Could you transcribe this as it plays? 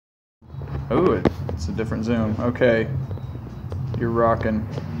Oh, it's a different zoom. Okay. You're rocking.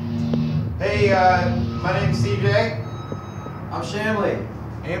 Hey, my name's CJ. I'm Shanley.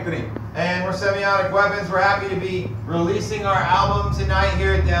 Anthony. And we're Semiotic Weapons. We're happy to be releasing our album tonight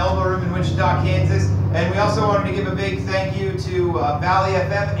here at the Elbow Room in Wichita, Kansas. And we also wanted to give a big thank you to Valley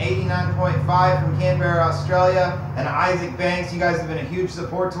FM 89.5 from Canberra, Australia, and Isaac Banks. You guys have been a huge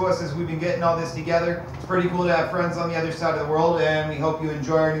support to us as we've been getting all this together. It's pretty cool to have friends on the other side of the world, and we hope you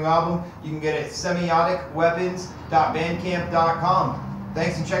enjoy our new album. You can get it at semioticweapons.bandcamp.com.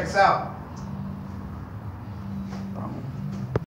 Thanks, and check us out.